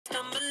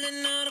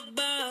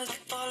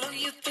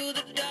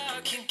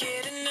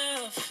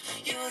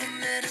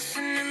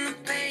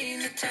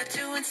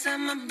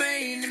inside my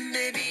brain, and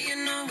baby, you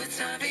know it's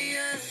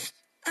obvious.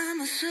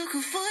 I'm a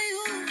sucker for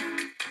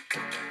you.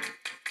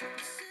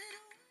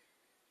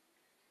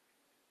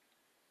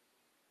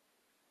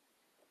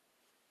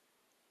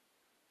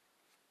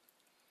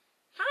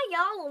 Hi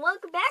y'all, and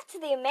welcome back to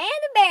the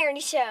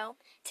Bearny Show.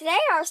 Today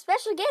our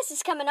special guest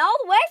is coming all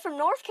the way from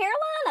North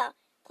Carolina.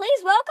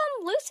 Please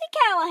welcome Lucy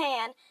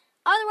Callahan,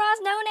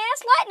 otherwise known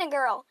as Lightning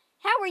Girl.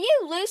 How are you,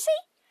 Lucy?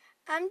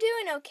 I'm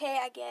doing okay,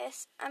 I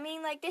guess.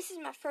 This is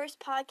my first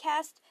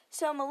podcast,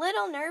 so I'm a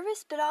little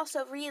nervous, but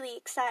also really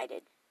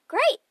excited.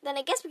 Great, then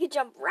I guess we could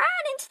jump right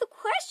into the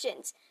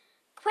questions.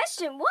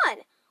 Question 1,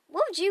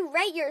 what would you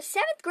rate your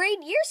 7th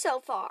grade year so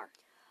far?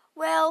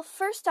 Well,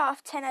 first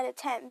off, 10 out of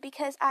 10,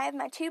 because I have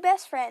my two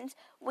best friends,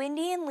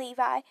 Wendy and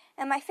Levi,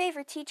 and my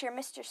favorite teacher,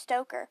 Mr.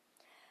 Stoker.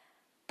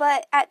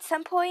 But at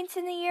some points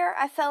in the year,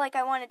 I felt like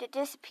I wanted to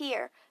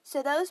disappear,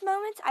 so those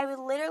moments, I would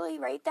literally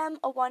rate them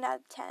a 1 out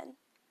of 10.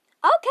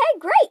 Okay,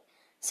 great.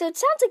 So it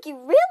sounds like you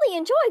really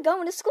enjoy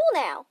going to school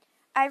now.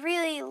 I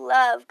really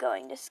love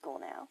going to school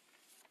now.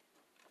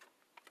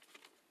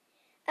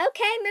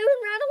 Okay,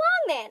 moving right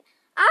along then.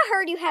 I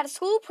heard you had a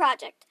school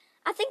project.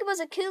 I think it was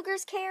a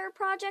Cougar's Care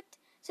project.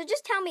 So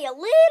just tell me a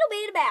little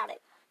bit about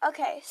it.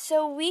 Okay,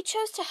 so we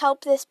chose to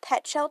help this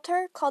pet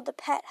shelter called the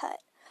Pet Hut.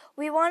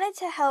 We wanted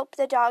to help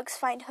the dogs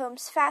find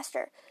homes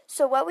faster.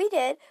 So what we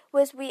did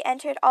was we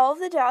entered all of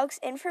the dogs'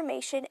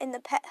 information in the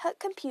Pet Hut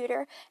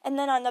computer, and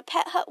then on the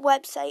Pet Hut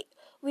website,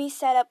 we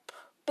set up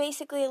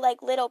basically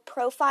like little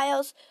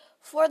profiles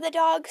for the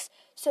dogs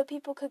so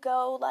people could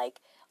go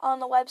on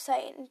the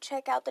website and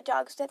check out the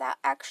dogs without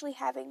actually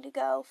having to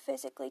go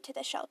physically to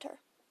the shelter.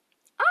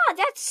 Ah,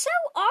 that's so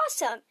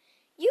awesome.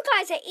 You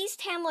guys at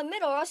East Hamlin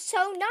Middle are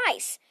so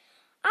nice.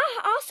 I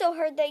also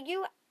heard that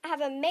you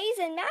have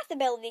amazing math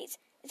abilities.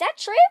 Is that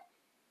true?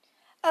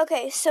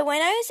 Okay, so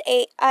when I was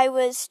 8, I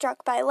was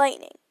struck by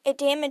lightning. It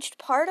damaged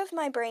part of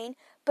my brain,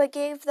 but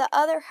gave the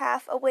other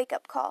half a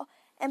wake-up call.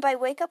 And by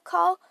wake-up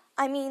call,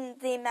 I mean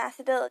the math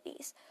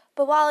abilities.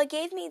 But while it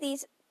gave me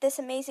this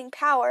amazing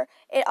power,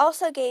 it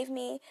also gave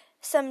me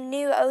some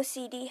new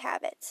OCD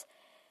habits.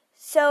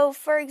 So,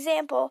 for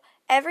example,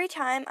 every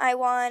time I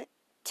want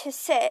to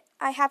sit,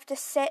 I have to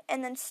sit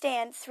and then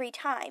stand 3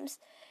 times.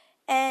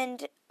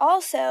 And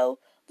also,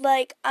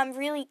 I'm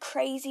really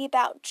crazy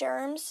about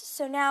germs,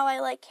 so now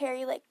I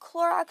carry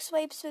Clorox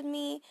wipes with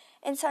me,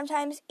 and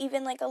sometimes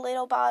even a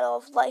little bottle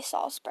of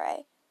Lysol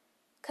spray,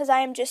 because I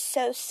am just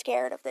so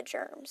scared of the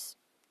germs.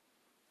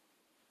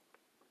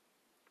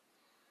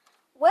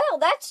 Well,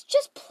 that's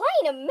just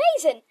plain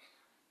amazing.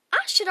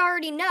 I should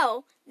already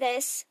know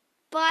this,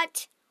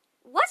 but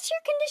what's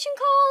your condition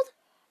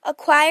called?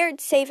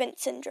 Acquired Savant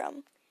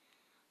Syndrome.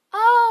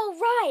 Oh,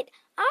 right.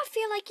 I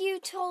feel like you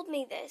told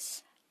me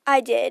this.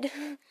 I did.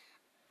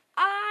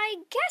 I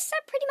guess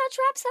that pretty much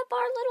wraps up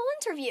our little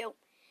interview.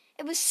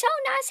 It was so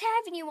nice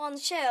having you on the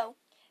show.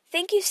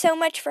 Thank you so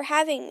much for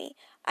having me.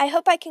 I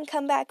hope I can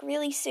come back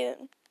really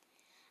soon.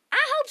 I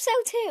hope so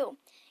too.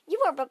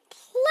 You are a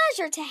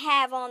pleasure to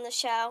have on the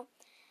show.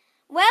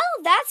 Well,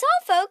 that's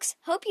all, folks.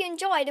 Hope you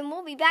enjoyed, and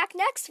we'll be back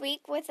next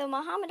week with a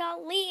Muhammad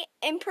Ali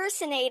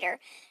impersonator.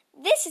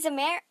 This is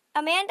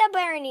Amanda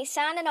Bearny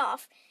signing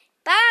off.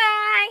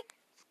 Bye!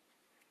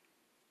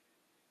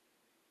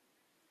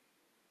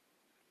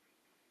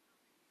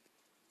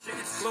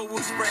 Global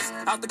Express,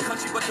 out the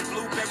country, but the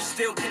blueberry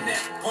still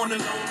connect. On the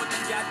low, but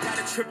the yacht got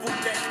a triple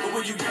deck. But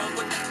when you young,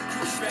 what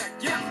you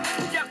expect?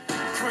 Yep.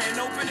 Grand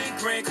opening,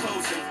 grand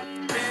closing.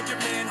 Band your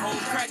manhole,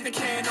 crack the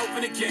can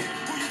open again.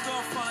 Who you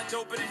gonna find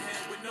open in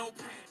hand with no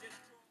pen?